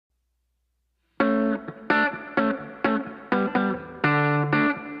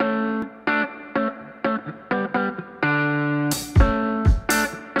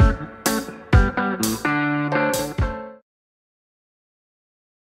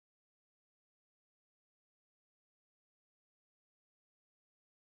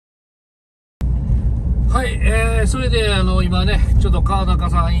はい、それで今ねちょっと川中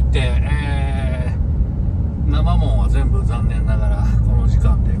さん行って、生もんは全部残念ながらこの時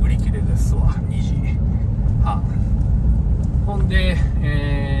間で売り切れですわ。2時半。ほんで、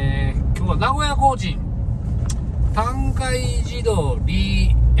今日は名古屋コーチン単海地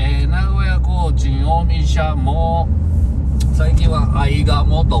鶏、名古屋コーチン大見社も最近は相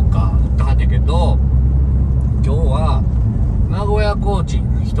鴨とか売ったはんねんけど、今日は名古屋コーチン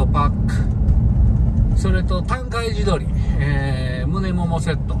1パック、それと単海地鶏、胸もも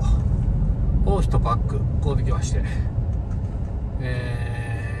セットを1パック買うてきまして、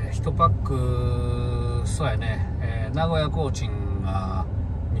1パックそうやね、名古屋コーチンが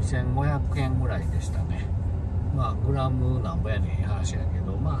2500円ぐらいでしたね。まあグラムなんぼやねん話やけ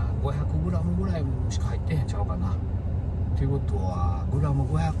ど、まあ500グラムぐらいしか入ってへんちゃうかなっていうことはグラム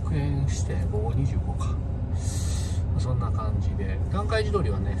500円して525か、そんな感じで、単海地鶏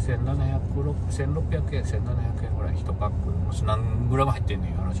はね1600円1700円ぐらい1パック、もし何グラム入ってんね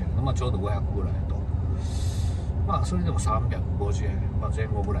んいう話やけど、まあちょうど500ぐらいと、まあそれでも350円、まあ、前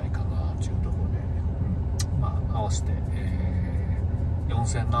後ぐらいかなっていうところで、まあ合わせて、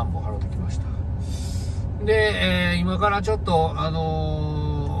4000何本払ってきました。で、今からちょっと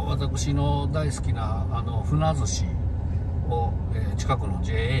私の大好きな船寿司を、近くの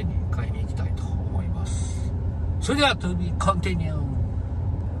JA に買いに行きたいと思います。それでは To be continue。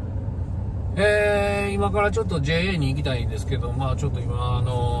今からちょっと JA に行きたいんですけど、まあちょっと今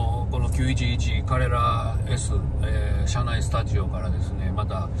この911カレラ S、車内スタジオからですね、ま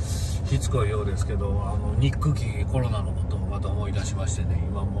たしつこいようですけど憎きコロナのことをまた思い出しましてね、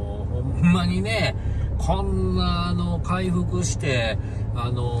今もうほんまにねこんな回復して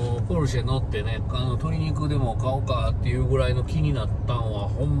ポルシェ乗ってね鶏肉でも買おうかっていうぐらいの気になったんは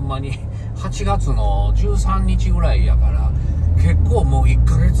ほんまに8月の13日ぐらいやから、結構もう1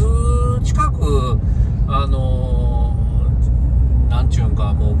ヶ月近くなんちゅうん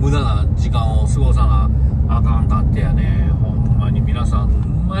かもう無駄な時間を過ごさなあかんかってやね。ほんまに皆さんほ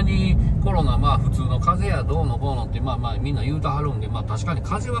んまにコロナ、まあ普通の風邪やどうのこうのってまあみんな言うたはるんで、まあ確かに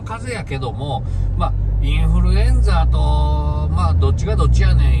風邪は風邪やけども、まあインフルエンザとまあどっちがどっち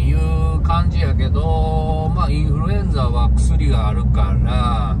やねんいう感じやけど、まあインフルエンザは薬があるか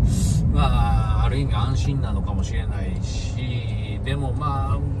らまあある意味安心なのかもしれないし、でも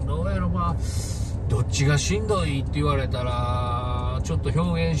まあどうやろ、まあどっちがしんどいって言われたらちょっと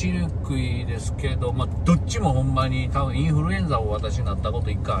表現しにくいですけど、まあどっちもほんまに多分インフルエンザを私なったこと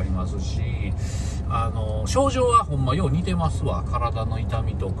1回ありますし、症状はほんまよう似てますわ。体の痛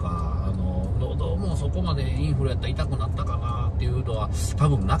みとか喉もそこまでインフルやったら痛くなったかなっていうのは多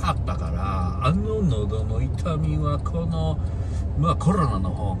分なかったから、喉の痛みはまあコロナの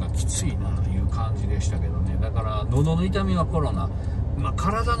方がきついなという感じでしたけどね。だから喉の痛みはコロナ、まあ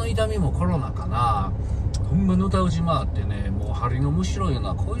体の痛みもコロナかな。ほんまのたうち回ってね、もう針のむしろいうの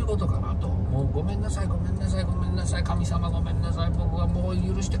はこういうことかなと、もうごめんなさいごめんなさいごめんなさい、神様ごめんなさい、僕はもう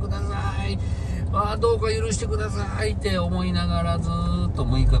許してください、どうか許してくださいって思いながらずーっと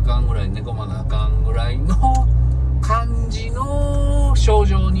6日間ぐらい寝込まなあかんぐらいの感じの症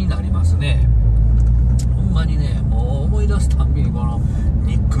状になりますね。ほんまにね、もう思い出すたんびにこの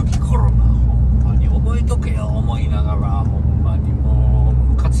憎きコロナ、ほんまに覚えとけよ思いながら、ほんまにもう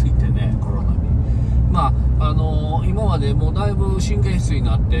ムカついてね、コロナに。まあ今までもうだいぶ神経質に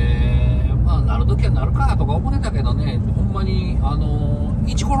なって、まあなる時はなるかとか思ってたけどね、ほんまに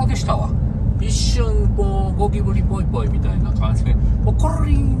イチコロでしたわ。一瞬こうゴキブリぽいぽいみたいな感じでもうコロ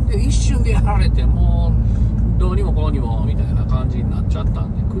リンで一瞬でやられて、もうどうにもこうにもみたいな感じになっちゃった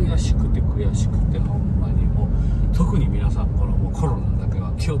んで、悔しくてほんまにもう特に皆さんこのもうコロナだけ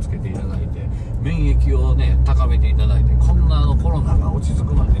は気をつけていただいて、免疫をね高めていただいて、こんなコロナが落ち着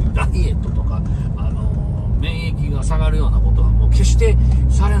くまでにダイエットとか免疫が下がるようなことはもう決して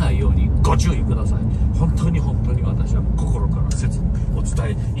されないようにご注意ください。本当に私は心から切にお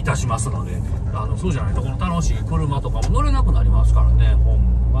伝えいたしますので、そうじゃないとこの楽しい車とかも乗れなくなりますからね。ほ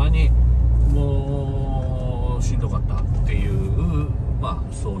んまにもうしんどかったっていう、ま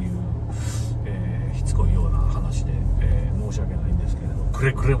あそういう、しつこいような話で、申し訳ないんですけれど、く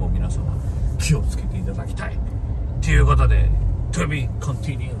れぐれも皆様気をつけていただきたいということで To be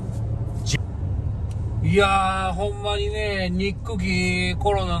continued。いやーほんまにね、憎き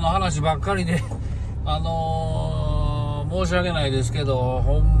コロナの話ばっかりで申し訳ないですけど、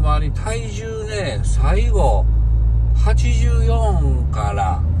ほんまに体重ね、最後84か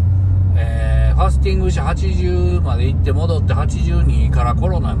ら、ファスティングして80まで行って戻って82からコ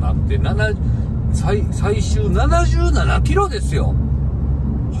ロナになって最終77キロですよ。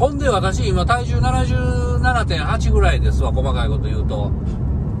ほんで私今体重 77.8 ぐらいですわ、細かいこと言うと。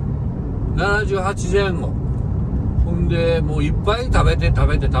78前後。ほんで、もういっぱい食べて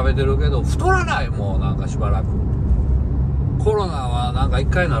るけど、太らない、もうなんかしばらく。コロナはなんか一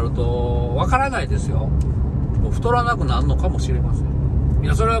回なると、わからないですよ。もう太らなくなるのかもしれません。い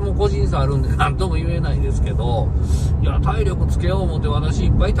や、それはもう個人差あるんで、なんとも言えないですけど、いや、体力つけよう思って私い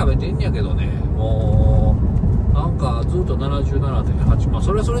っぱい食べてんやけどね、もう、なんかずっと 77.8、まあ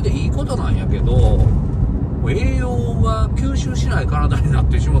それはそれでいいことなんやけど、栄養が吸収しない体になっ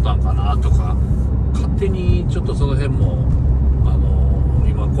てしもたんかなとか、勝手にちょっとその辺も、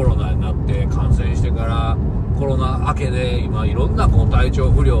今コロナになって感染してから、コロナ明けで今いろんなこう体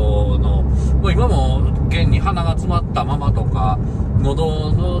調不良の、もう今も現に鼻が詰まったままとか、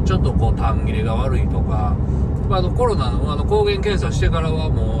喉のちょっとこう痰切れが悪いとか、コロナの抗原検査してからは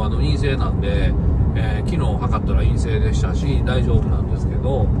もう陰性なんで、昨日測ったら陰性でしたし大丈夫なんですけ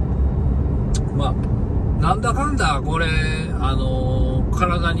ど、まあなんだかんだこれ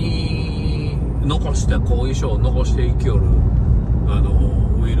体に残して後遺症を残していきよる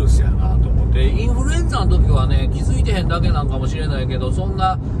ウイルスやなと思って、インフルエンザの時はね気づいてへんだけなんかもしれないけど、そん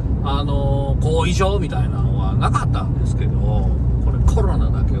な後遺症みたいなのはなかったんですけど、これコロナ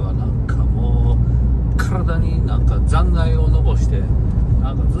だけはなんかもう体になんか残骸を残して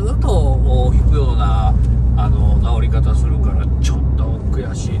なんかずっと引くような治り方するから、ちょっと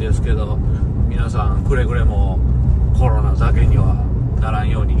悔しいですけど、皆さんくれぐれもコロナだけにはならん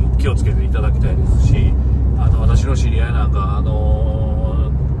ように気をつけていただきたいですし、私の知り合いなんか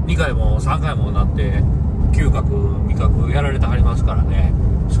2回も3回もなって嗅覚味覚やられてはりますからね。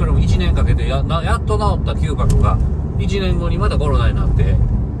それも1年かけてやっと治った嗅覚が1年後にまたコロナになって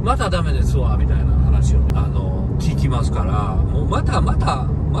またダメですわみたいな話を、聞きますから、もうまたなっ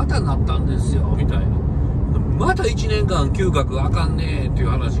たんですよみたいな、また1年間嗅覚あかんねーっていう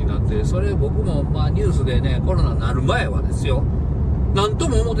話になって、それ僕もニュースでね、コロナになる前はですよ、なんと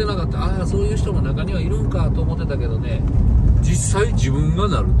も思ってなかった。ああ、そういう人も中にはいるんかと思ってたけどね、実際自分が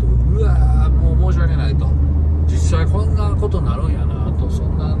なると、うわーもう申し訳ないと、実際こんなことなるんやなと、そ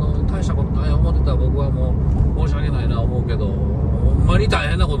んな大したことない思ってた僕はもう申し訳ないな思うけど、ほんまに大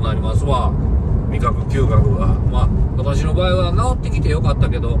変なことになりますわ、味覚嗅覚が。私の場合は治ってきてよかった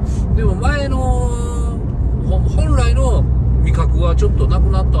けど、でも前の本来の味覚はちょっとなく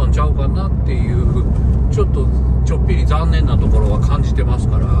なったんちゃうかなっていう、ちょっぴり残念なところは感じてます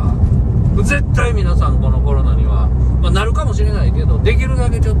から、絶対皆さんこのコロナには、なるかもしれないけど、できるだ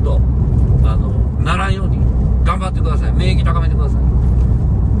けちょっとならんように頑張ってください。免疫高めてください。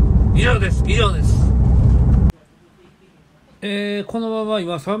以上です。このまま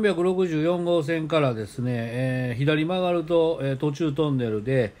今364号線からですね、左曲がると、途中トンネル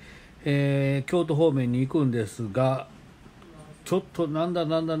で、京都方面に行くんですが、ちょっとなんだ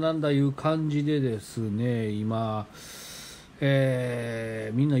いう感じでですね、今、み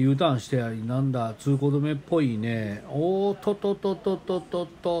んな U ターンして通行止めっぽいね。ダン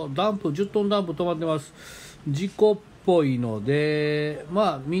プ10トンダンプ止まってます。事故っぽいので、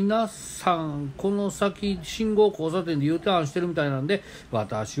皆さんこの先信号交差点で U ターンしてるみたいなんで、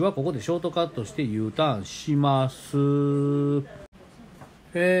私はここでショートカットして U ターンします。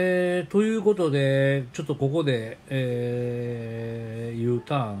ということで、ちょっとここで、U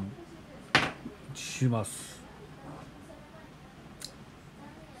ターンします。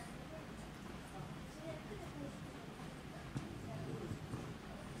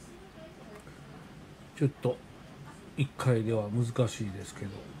ちょっと1回では難しいですけ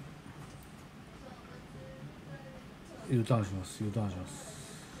ど、U ターンします。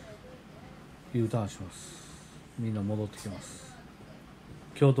みんな戻ってきます。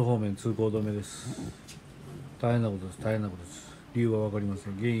京都方面通行止めです。大変なことです。理由は分かりませ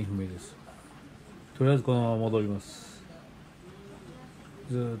ん。原因不明です。とりあえずこのまま戻ります。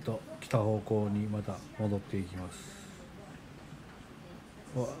ずーっと北方向にまた戻っていきます。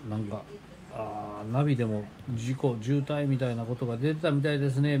なんかナビでも渋滞みたいなことが出てたみたいで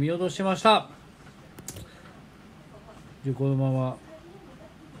すね。見落としてました。でこのまま、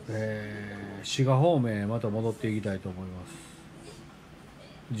滋賀方面へまた戻っていきたいと思います。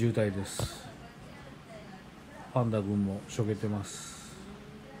渋滞です。パンダ軍もしょげてます。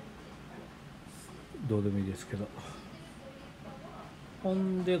どうでもいいですけど、ほ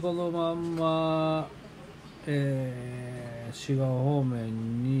んでこのまんま、滋賀方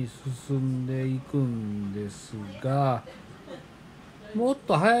面に進んでいくんですが、もっ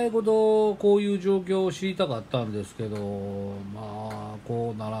と早いことこういう状況を知りたかったんですけど、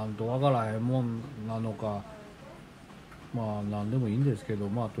こうならんとわからへんもんなのか、なんでもいいんですけど、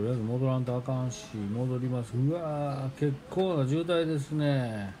とりあえず戻らんとあかんし戻ります。うわー、結構な渋滞です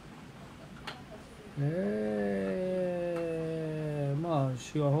ね。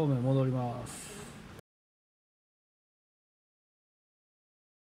滋賀方面戻ります。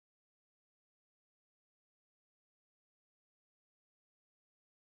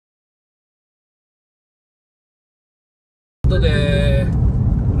後で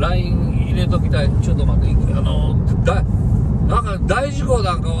LINE 入れときたい。ちょっと待って、なんか大事故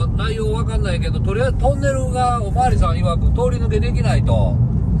なんかは内容わかんないけど、とりあえずトンネルがおまわりさん曰く通り抜けできないと。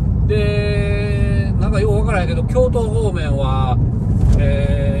で、なんかようわからないけど、京都方面は、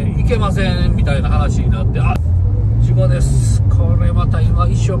行けませんみたいな話になって、あ、事故です。これまた今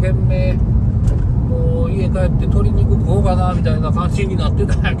一生懸命、もう家帰って鶏肉食おうかなみたいな感じになって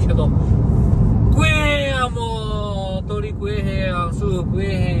たんやけど、食えへんやん、もう。鶏食えへんやん、すぐ食え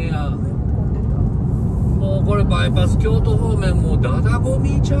へんやん。もうこれバイパス京都方面もうダダゴ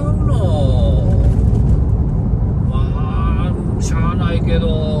ミちゃうの。まあしゃあないけ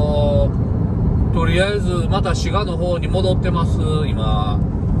ど、とりあえずまた滋賀の方に戻ってます今。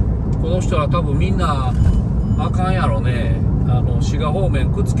この人は多分みんなあかんやろね。滋賀方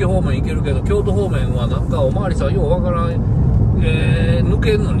面、朽木方面行けるけど、京都方面はなんかおまわりさんようわからん、抜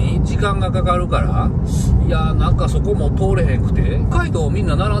けんのに時間がかかるから、いやなんかそこも通れへんくて、北海道みん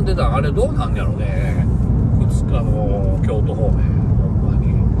な並んでたんあれどうなんやろね。京都方面、ほんま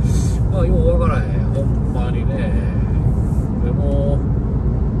に、まあ、ようわからへん、ほんまにね。でも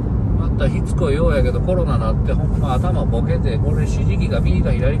またしつこいようやけど、コロナなってほんま頭ボケて、これ指示器が右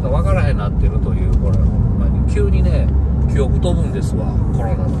か左かわからへんなってるという、これほんまに急にね記憶飛ぶんですわ、コ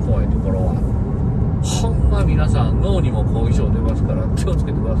ロナの怖いところは。ほんま皆さん脳にも後遺症出ますから気をつ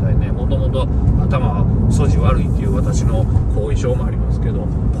けてくださいね。もともと頭素地悪いっていう私の後遺症もありますけど、こ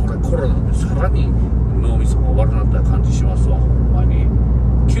れコロナでさらに脳みそが悪くなった感じしますわ、ほんまに。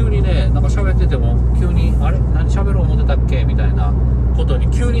急にね、なんか喋ってても急にあれ何喋ろう思ってたっけみたいなことに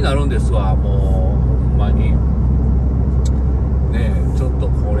急になるんですわ。もうほんまにね、ちょっと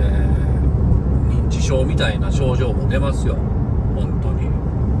これ認知症みたいな症状も出ますよ、本当に。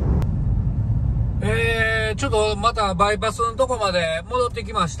ちょっとまたバイパスのとこまで戻って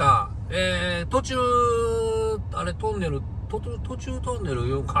きました。途中あれトンネル途中トンネ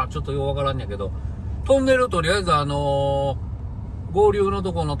ルかちょっとようわからんやけど、トンネルとりあえず合流の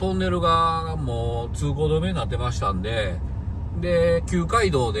とこのトンネルがもう通行止めになってましたんで、で旧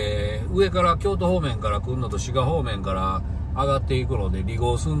街道で上から京都方面から来るのと滋賀方面から上がっていくので、離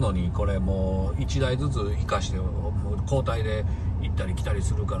合するのにこれもう1台ずつ生かしてもう交代で行ったり来たり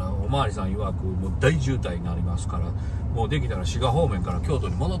するから、おまわりさん曰くもう大渋滞になりますから、もうできたら滋賀方面から京都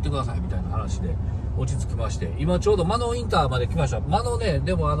に戻ってくださいみたいな話で落ち着きまして、今ちょうど間野インターまで来ました。間野ね、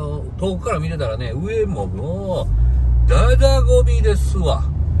でも遠くから見てたらね、上ももうダダゴミですわ。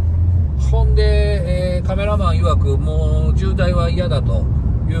ほんで、カメラマン曰くもう渋滞は嫌だと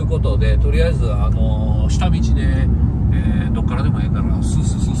いうことで、とりあえず下道で、どっからでもええからスー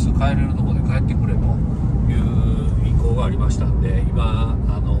スースー帰れるとこで帰ってくれという意向がありましたんで、今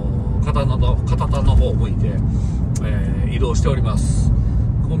片田の方を向いて、移動しております。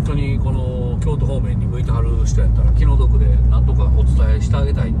本当にこの京都方面に向いてはる人やったら気の毒でなんとかお伝えしてあ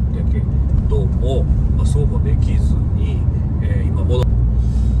げたいんだけども、そうもできずに、今戻って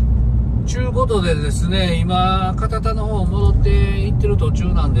ちゅうことでですね、今片田の方戻って行ってる途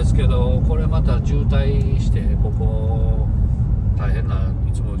中なんですけど、これまた渋滞して、ここ大変な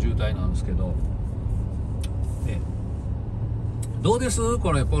いつも渋滞なんですけど、どうです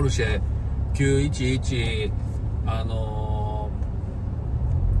これポルシェ911、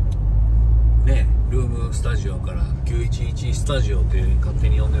ね、ルームスタジオから911スタジオって勝手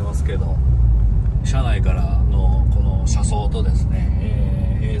に呼んでますけど、車内からのこの車窓とです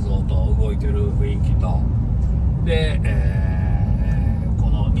ね、映像と動いてる雰囲気とで、こ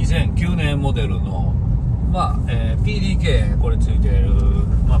の2009年モデルの、PDK これついてる、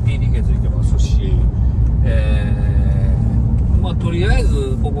PDK ついてますし、とりあえ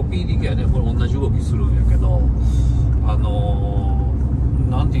ずここ PDK はね、これ同じ動きするんやけど、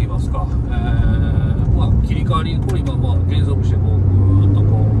なんて言いますか、切り替わり、これ今減速してこうぐーっと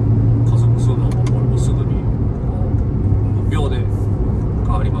こう加速するのもこれもすぐにこう秒で変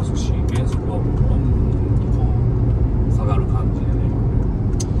わりますし、減速はポンとこう下がる感じ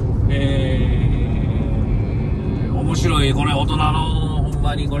でね、面白い。これ大人のほん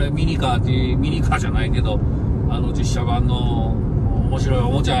まにこれミニカーじゃないけど、実写版の面白い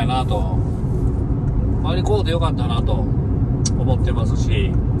おもちゃやなと、周りこうでよかったなと思ってます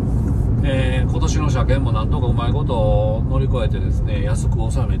し、今年の車検もなんとかうまいことを乗り越えてですね、安く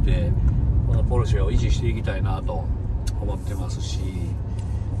収めてこのポルシェを維持していきたいなと思ってますし、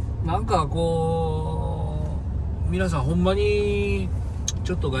なんかこう皆さんほんまに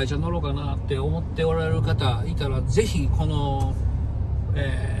ちょっと外車乗ろうかなって思っておられる方いたら、ぜひこの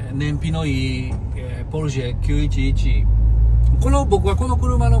燃費のいい、ポルシェ911、僕はこの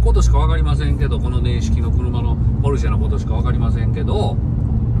車のことしか分かりませんけど、この年式の車のポルシェのことしか分かりませんけど、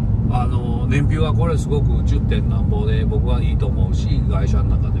燃費はこれすごく10点なんぼで僕はいいと思うし、外車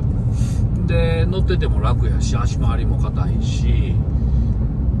の中でもで乗ってても楽やし、足回りも硬いし、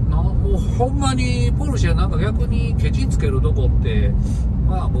もうほんまにポルシェなんか逆にケチつけるとこって、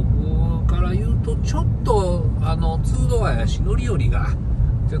まあ僕から言うとちょっと2ドアやし乗り降りが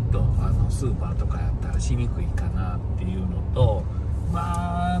ちょっとスーパーとかやったらしにくいかなっていうのと、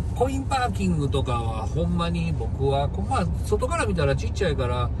まあコインパーキングとかはほんまに僕はまあ外から見たらちっちゃいか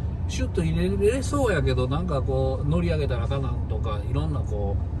らシュッと入れれそうやけど、なんかこう乗り上げたらあかなんとかいろんな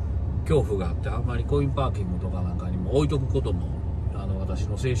こう恐怖があって、あんまりコインパーキングとかなんかにも置いとくことも私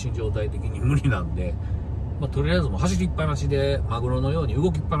の精神状態的に無理なんで、まあ、とりあえずもう走りっぱなしでマグロのように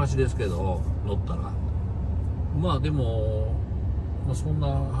動きっぱなしですけど、乗ったらまあでも、まあ、そんな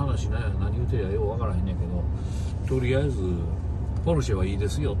話ね、何言うてりゃようわからへんねんけど、とりあえずポルシェはいいで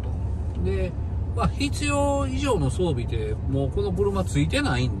すよと。で、まあ、必要以上の装備でもうこの車ついて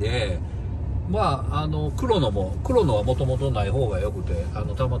ないんで、まあ黒のはもともとない方がよくて、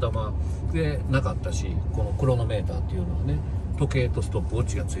たまたまでなかったし、このクロノメーターっていうのはね、時計とストップウォッ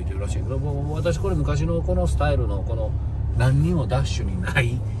チがついてるらしいけど、もう私これ昔のこのスタイルのこの何にもダッシュにな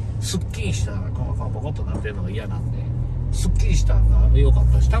いすっきりしたこのボコッとなってるのが嫌なんで、すっきりしたのが良か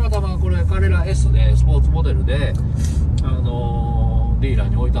ったし、たまたまこれカレラ S でスポーツモデルでディーラー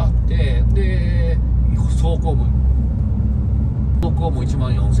に置いてあって、で走行も1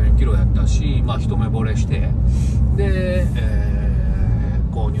万4000キロやったし、まあ一目惚れしてで、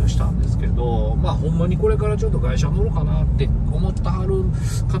購入したんですけど、まあほんまにこれからちょっと外車乗ろうかなって思ってはる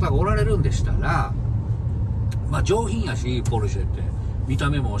方がおられるんでしたら、まあ上品やし、ポルシェって見た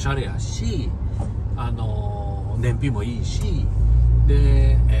目もおしゃれやし、燃費もいいし、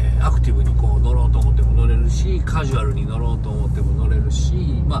で、アクティブにこう乗ろうと思っても乗れるし、カジュアルに乗ろうと思っても乗れるし、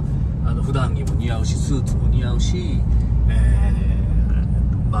まあ普段着も似合うし、スーツも似合うし、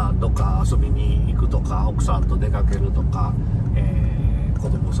まあどっか遊びに行くとか、奥さんと出かけるとか、子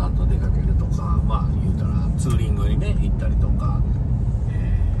供さんと出かけるとか、まあ言うたらツーリングにね行ったりとか、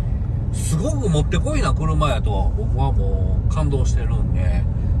すごくもってこいな車やと僕はもう感動してるんで、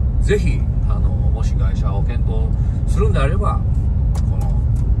ぜひもし会社を検討するんであれば、この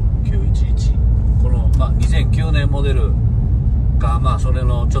911、この、まあ、2009年モデルが、まあそれ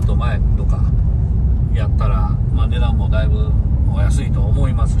のちょっと前とかやったら、まあ、値段もだいぶお安いと思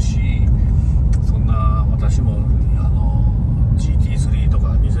いますし、そんな私もGT3 とか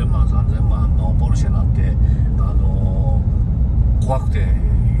2000万3000万のポルシェなんて怖くて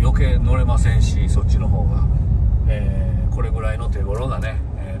余計乗れませんし、そっちの方が、これぐらいの手頃なね、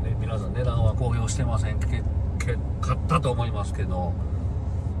皆さん値段は公表してませんかったと思いますけど、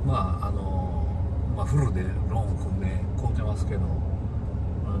まあまあ、フルでローン組んで買うてますけど、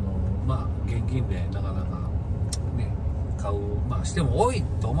まあ現金でなかなかね買う、まあしても多い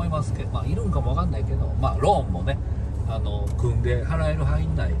と思いますけど、まあいるんかもわかんないけど、まあローンもね組んで払える範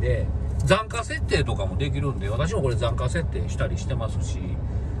囲内で残価設定とかもできるんで、私もこれ残価設定したりしてますし、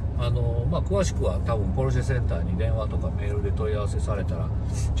まあ、詳しくは多分ポルシェセンターに電話とかメールで問い合わせされたら、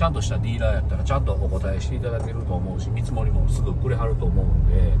ちゃんとしたディーラーやったらちゃんとお答えしていただけると思うし、見積もりもすぐくれはると思うん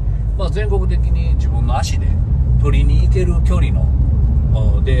で、まあ、全国的に自分の足で取りに行ける距離の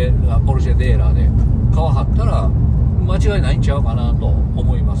ポルシェデーラーで買わはったら間違いないんちゃうかなと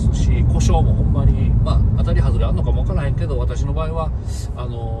思いますし、故障もほんまに、まあ、当たり外れあんのかもわからへんけど、私の場合は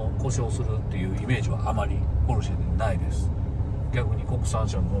故障するっていうイメージはあまりポルシェでないです。逆に国産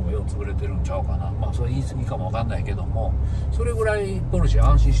車の方がよう潰れてるんちゃうかな、まあそれ言い過ぎかもわかんないけども、それぐらいポルシェ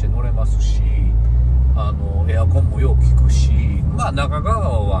安心して乗れますし、エアコンもよう効くし、まあ中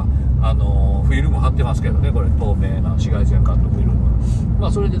側はフィルム貼ってますけどね、これ透明な紫外線カットフィルム、ま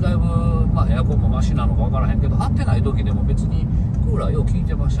あそれでだいぶ、まあ、エアコンもマシなのかわからへんけど、貼ってない時でも別にクーラーよう効い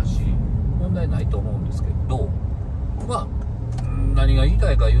てましたし問題ないと思うんですけど、まあ何が言いた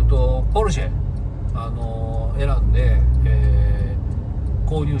いか言うと、ポルシェ選んで、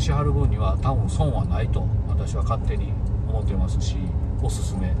購入しはる分には多分損はないと私は勝手に思ってますし、おす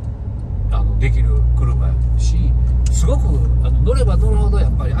すめできる車やし、すごく乗れば乗るほどや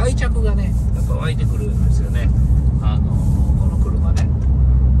っぱり愛着がねやっぱ湧いてくるんですよね、この車ね。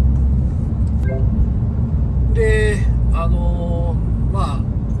でまあ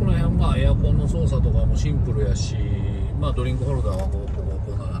この辺、まあエアコンの操作とかもシンプルやし、まあドリンクホルダーはこ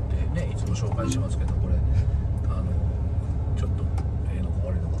うなんてねいつも紹介しますけど、これちょっと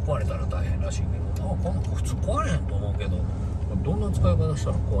壊れたら大変らしいけど、この普通壊れへんと思うけど、どんな使い方し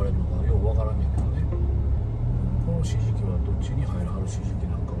たら壊れるのかよくわからんねんけどね、ここの指示器はどっちに入る指示器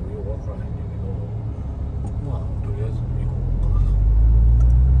なんかもよくわからへんねんけど、まあとりあえず行こうかな。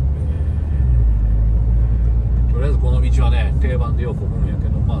とりあえずこの道はね定番でよく踏むんやけ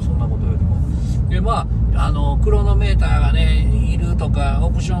ど、まあそんなことよりもで、まあクロノメーターがねいるとか、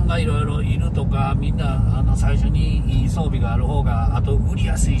オプションがいろいろいるとか、みんな最初にいい装備がある方があと売り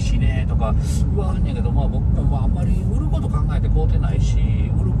やすいしねとか言わはんねんけど、まあ僕もまああんまり売ること考えて買うてないし、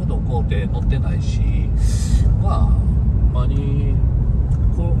売ることを買うて乗ってないし、まあほんまに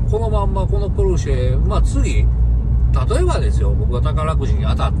このまんまこのポルシェ、まあ次例えばですよ、僕が宝くじに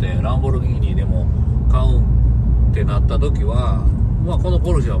当たってランボルギーニでも買うんってなった時は、まあこの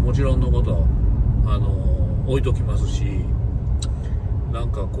ポルシェはもちろんのこと置いときますし、な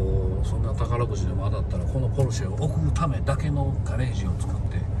んかこうそんな宝くじでも当たったらこのポルシェを置くためだけのガレージを作っ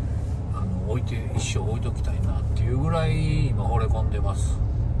て一生置いときたいなっていうぐらい今惚れ込んでます、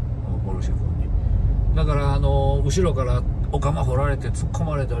このポルシェ君に。だから後ろからお釜掘られて突っ込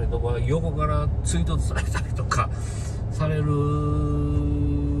まれたりとか、横から追突されたりとかされる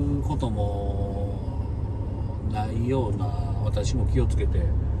こともないような、私も気をつけて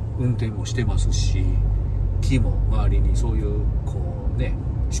運転もしてますし、木も周りにそういうこうね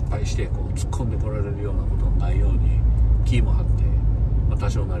失敗してこう突っ込んでこられるようなことのないように木も張って、まあ、多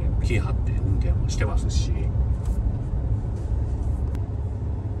少なりの木張って運転もしてますし、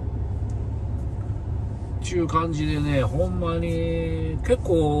ちゅう感じでね、ほんまに結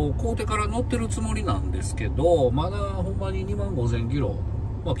構買うてから乗ってるつもりなんですけど、まだほんまに2万5000キロ、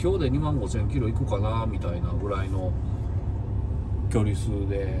まあ今日で2万5000キロいくかなみたいなぐらいの距離数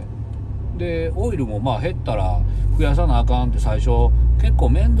で、オイルもまあ減ったら増やさなあかんって最初結構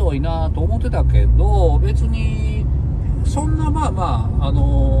面倒いなと思ってたけど、別にそんなまあ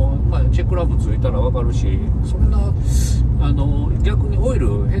チェックランプついたら分かるし、そんな逆にオイ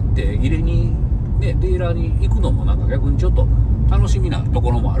ル減って入れにねディーラーに行くのもなんか逆にちょっと楽しみなとこ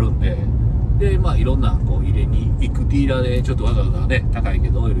ろもあるんで、まあいろんなこう入れに行くディーラーでちょっとわざわざね高いけ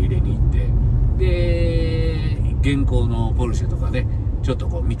どオイル入れに行って、で現行のポルシェとかねちょっと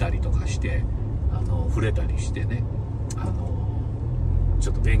こう見たりとかして触れたりしてね、ち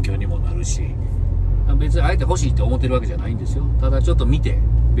ょっと勉強にもなるし、別にあえて欲しいって思ってるわけじゃないんですよ。ただちょっと見て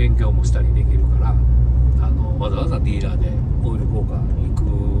勉強もしたりできるから、わざわざディーラーでオイル交換に行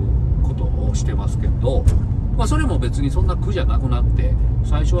くことをしてますけど、まあそれも別にそんな苦じゃなくなって、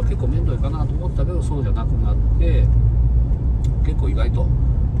最初は結構面倒いかなと思ったけどそうじゃなくなって、結構意外と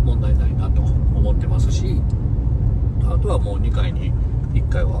問題ないなと思ってますし、あとはもう2回に1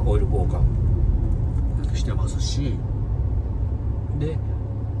回はオイル交換してますし、で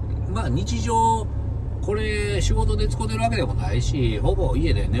まあ日常これ仕事で使ってるわけでもないし、ほぼ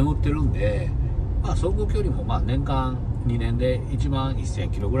家で眠ってるんで、まあ走行距離もまあ年間2年で1万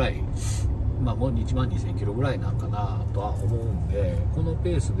1000キロぐらい、まあもう1万2000キロぐらいなんかなとは思うんで、この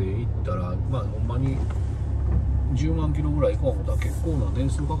ペースでいったらまあほんまに10万キロぐらい行こう思ったら結構な年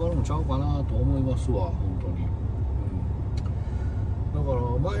数かかるんちゃうかなと思いますわ、本当に。だから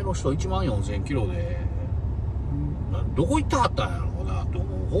前の人1万4000キロでどこ行ってはったんやろうなと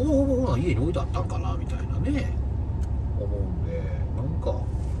思う。ほぼほぼ家に置いてあったんかなみたいなね思うんで、なんか、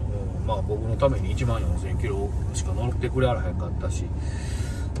まあ僕のために1万4000キロしか乗ってくれはらへんかったし、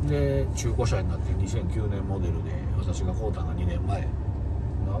で中古車になって2009年モデルで私が買うたのが2年前、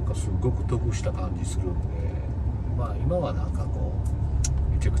なんかすごく得した感じするんで、まあ今はなんかこ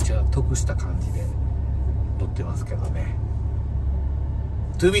うめちゃくちゃ得した感じで乗ってますけどね。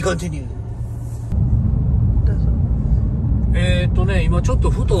To be continued。今ちょっと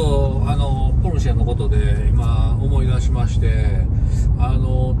ふとポルシェのことで今思い出しまして、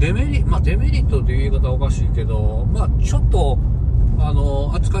デメリットという言い方はおかしいけど、まあちょっと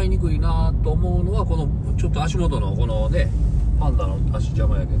扱いにくいなと思うのは、このちょっと足元のこのねパンダの足邪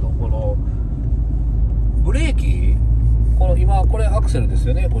魔やけど、このブレーキ、この今これアクセルです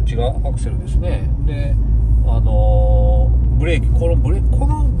よね、こっちがアクセルですね。でブレーキ、このブレ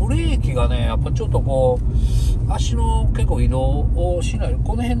ーキがねやっぱちょっとこう足の結構移動をしない、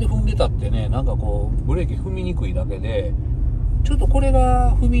この辺で踏んでたってね、なんかこうブレーキ踏みにくいだけで、ちょっとこれ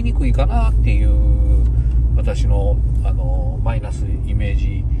が踏みにくいかなっていう私のマイナスイメー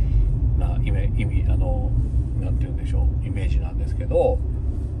ジななんて言うんでしょう、イメージなんですけど、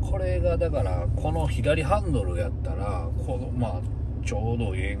これがだからこの左ハンドルやったらこのまあちょう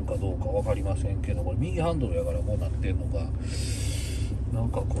どええんかどうか分かりませんけど、これ右ハンドルやからこうなってんのがなん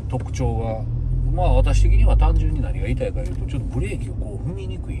かこう特徴が、まあ私的には単純に何が言いたいかというと、ちょっとブレーキをこう踏み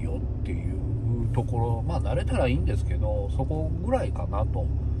にくいよっていうところ、まあ慣れたらいいんですけど、そこぐらいかなと。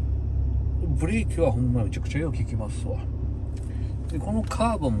ブレーキはほんまめちゃくちゃよく効きますわ。でこの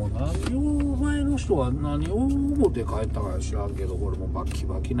カーボンも何を前の人は何を思って帰ったか知らんけど、これもバキ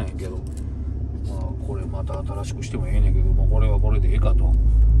バキなんやけど、まあこれまた新しくしてもええねんけど、もうこれはこれでええかと。も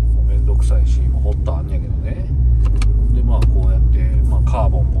うめんどくさいし、もうホットあんねんけどね。でまあこうやって、まあ、カー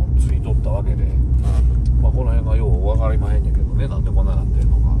ボンもついとったわけで、まあこの辺がよう分かりまへんねんけどね、なんでこんななってん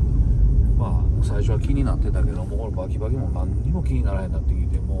のか。まあ最初は気になってたけども、これバキバキも何にも気にならへんなってき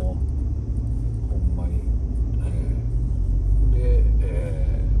て、もうほんまに、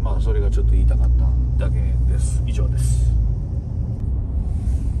まあそれがちょっと言いたかっただけです。以上です。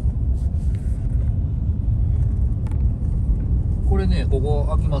これね、ここ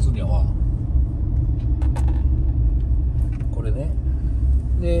開きますにはこれね、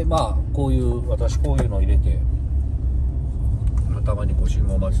でまあこういう私こういうの入れて、たまにこう信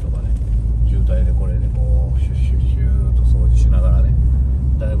号待ちとかね、渋滞でこれでこうシュッシュッシューと掃除しながらね、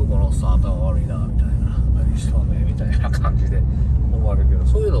だいぶこのおっさん頭悪いなみたいな、何しとんねんみたいな感じで思われるけど、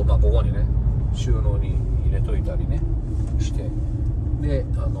そういうのをまあここにね収納に入れといたりねして、で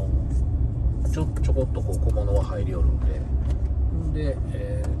ちょこっとこう小物は入りよるんで、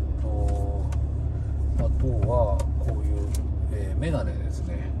あとはこういう、メガネです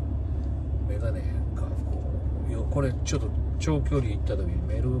ね。メガネがこう、これちょっと長距離行った時に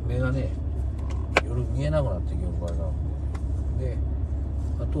メガネ夜見えなくなってきる場合があるんで、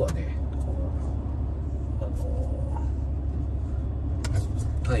あとはね、この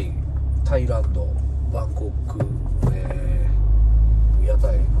タイランドバンコク、屋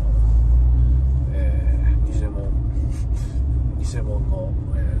台の、偽物の、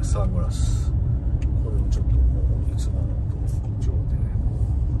サングラス、これをちょっともういつもの特徴で、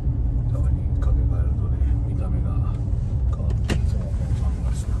たまにかけ替えるとね見た目が変わって、いつものサング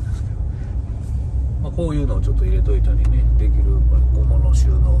ラスなんですけど、まあ、こういうのをちょっと入れといたりねできる小物収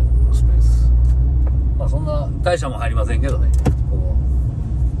納スペース、まあそんな大したも入りませんけどね。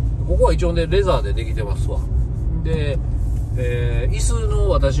ここは一応ねレザーでできてますわ。で椅子の、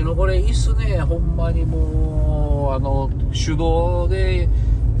私のこれ椅子ね、ほんまにもう手動で、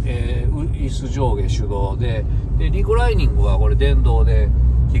椅子上下手動で、リクライニングはこれ電動で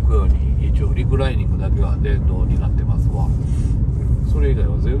効くように、一応リクライニングだけは電動になってますわ。それ以外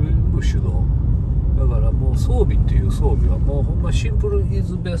は全部手動だから、もう装備っていう装備はもうほんまシンプルイ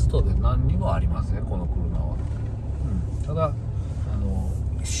ズベストで何にもありません、この車は。ただ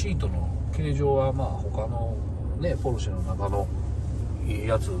シートの形状はまあ他のねポルシェの中のいい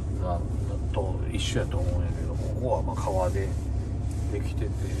やつと一緒やと思うんやけど、ここはまあ革でできて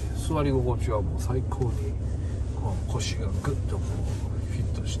て、座り心地はもう最高にこの腰がグッとこうフィッ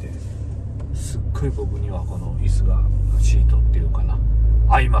トして、すっごい僕にはこの椅子がシートっていうかな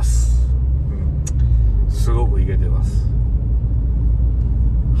合います。すごくいけてます。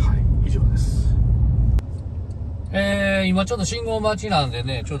はい、以上です。今ちょっと信号待ちなんで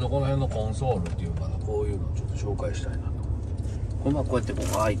ね、ちょっとこの辺のコンソールっていうかな、こういうのをちょっと紹介したいなと。これまあこうやってこう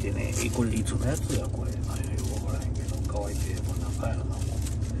開いてね、これいつのやつやこれ、何やよくわからへんけど、乾いて、これ中やな、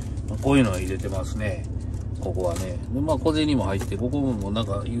こういうのを入れてますね。ここはね。でまあ小銭も入って、ここもなん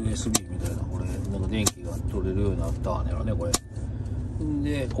か USB みたいな、これなんか電気が取れるようになったんやろね、これ。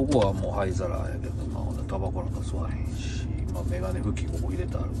でここはもう灰皿やけど、まあタバコなんか吸わへんし、まあメガネ拭きここ入れ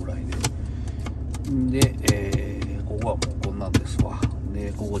てあるぐらいで、ここはもうこんなんですわ。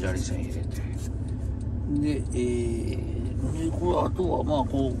でここ砂利線入れて、でこれあとはまあ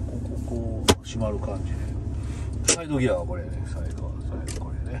こう閉まる感じで、サイドギアはこれね、サイド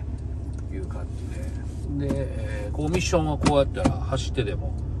これねいう感じで、こうミッションはこうやったら走ってで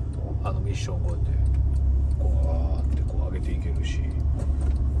もミッションこうやってこうわーってこう上げていけるし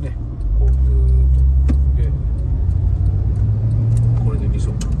ね、こうずーっとでこれで2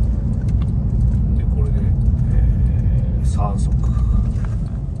速で、これで、3速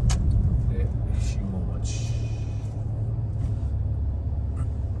で信号待ち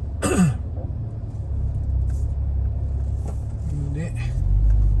で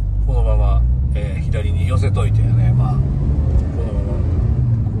このまま、左に寄せといてね、まあこのまま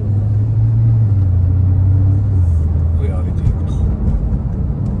上上げていくと、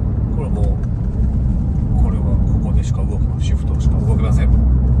これもうこれはここでしか動きません、シフトしか動きません。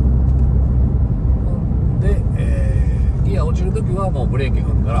で、ギア落ちるときはもうブレーキ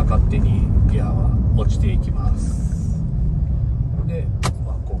踏んだら勝手にギアは落ちていきます。で、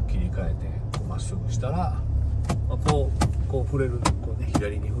まあ、こう切り替えてまっすぐしたら、まあ、こう触れる、こうね、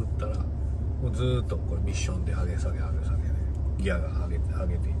左に振ったらもうずーっとこれミッションで上げ下げでギアが上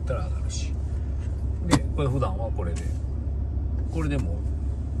げていったら上がるし、でこれ普段はこれでも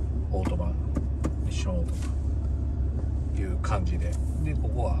オートマミッションオートマいう感じで、こ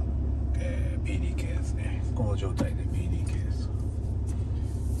こは、PDK ですね。この状態で PDK です。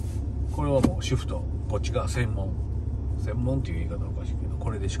これはもうシフトこっちが専門っていう言い方はおかしいけど、こ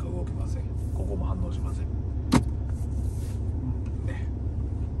れでしか動きません。ここも反応しませんね。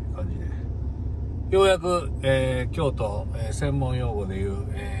感じでようやく、京都、専門用語でいう、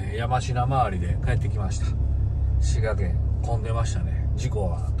山科周りで帰ってきました。滋賀県混んでましたね。事故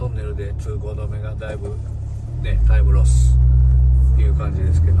はトンネルで通行止めがだいぶね、タイムロスっていう感じ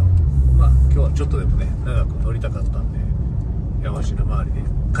ですけど、まあ今日はちょっとでもね長く乗りたかったんで、山科周り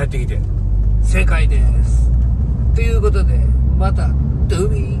で帰ってきて正解ですということで、また To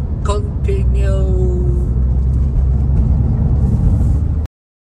be continue。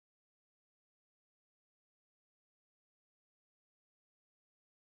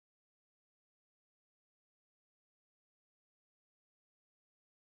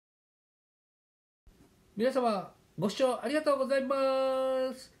皆様ご視聴ありがとうござい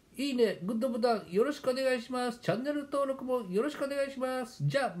ます。いいね、グッドボタンよろしくお願いします。チャンネル登録もよろしくお願いします。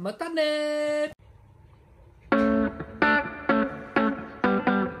じゃあまたね。